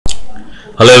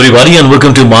Hello everybody and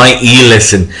welcome to my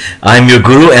e-lesson. I am your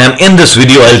guru and in this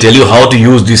video I'll tell you how to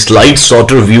use the slide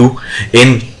sorter view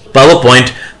in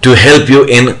PowerPoint to help you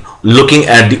in looking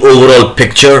at the overall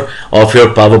picture of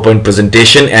your PowerPoint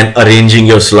presentation and arranging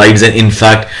your slides, and in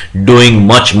fact doing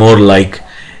much more like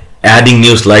adding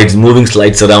new slides, moving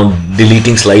slides around,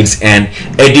 deleting slides and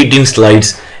editing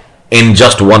slides in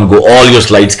just one go. All your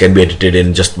slides can be edited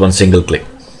in just one single click.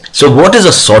 So what is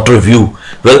a sorter view?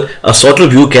 Well, a sorter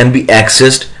view can be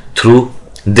accessed through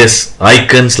this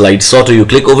icon, slide sorter. You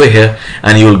click over here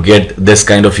and you'll get this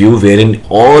kind of view wherein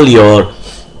all your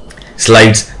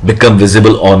slides become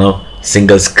visible on a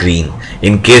single screen.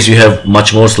 In case you have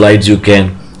much more slides, you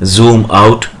can zoom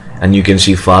out and you can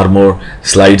see far more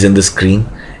slides in the screen.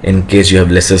 In case you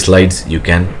have lesser slides, you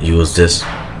can use this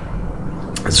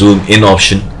zoom in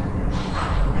option.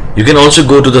 You can also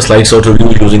go to the slide sorter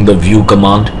view using the view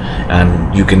command,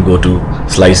 and you can go to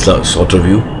slide sorter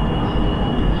view,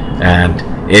 and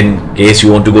in case you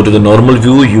want to go to the normal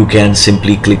view, you can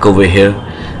simply click over here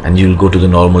and you'll go to the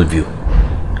normal view.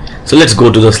 So let's go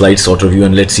to the slide sorter view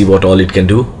and let's see what all it can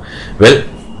do. Well,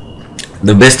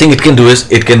 the best thing it can do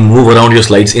is it can move around your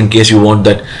slides. In case you want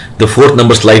that the fourth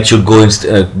number slide should go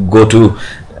to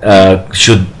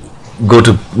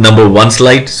number 1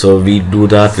 slide, so we do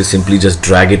that. We simply just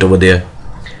drag it over there.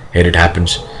 Here it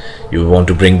happens. You want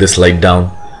to bring this slide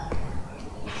down,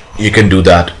 you can do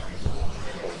that.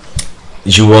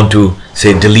 You want to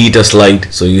say delete a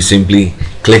slide, so you simply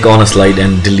click on a slide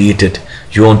and delete it.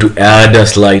 You want to add a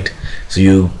slide, so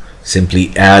you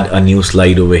simply add a new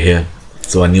slide over here,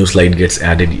 so a new slide gets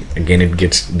added, again it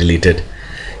gets deleted.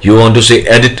 You want to say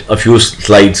edit a few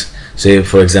slides, say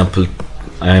for example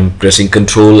I am pressing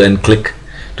Control and click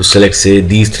to select say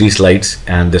these 3 slides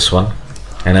and this one,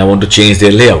 and I want to change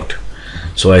their layout.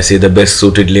 So I say the best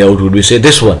suited layout would be say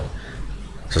this one.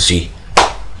 So see,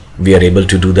 we are able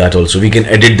to do that also. We can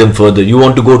edit them further. You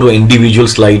want to go to an individual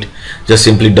slide, just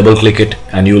simply double click it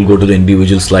and you will go to the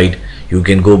individual slide. You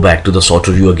can go back to the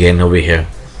sorter view again over here,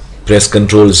 press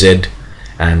Ctrl Z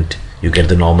and you get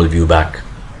the normal view back.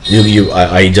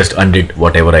 I just undid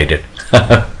whatever I did.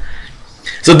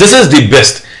 So this is the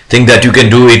best thing that you can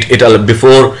do.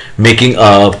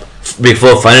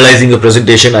 Before finalizing a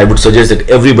presentation, I would suggest that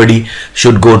everybody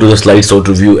should go to the slide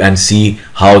sorter view and see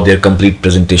how their complete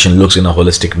presentation looks in a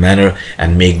holistic manner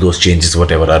and make those changes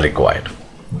whatever are required.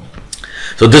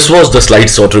 So this was the slide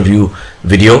sorter view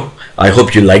video. I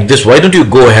hope you like this. Why don't you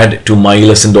go ahead to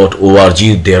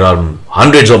mylesson.org. There are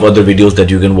hundreds of other videos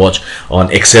that you can watch on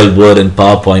Excel, Word and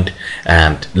PowerPoint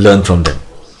and learn from them.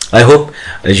 I hope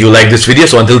you like this video.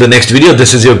 So until the next video,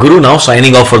 this is your guru now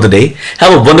signing off for the day.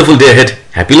 Have a wonderful day ahead.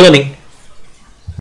 Happy learning.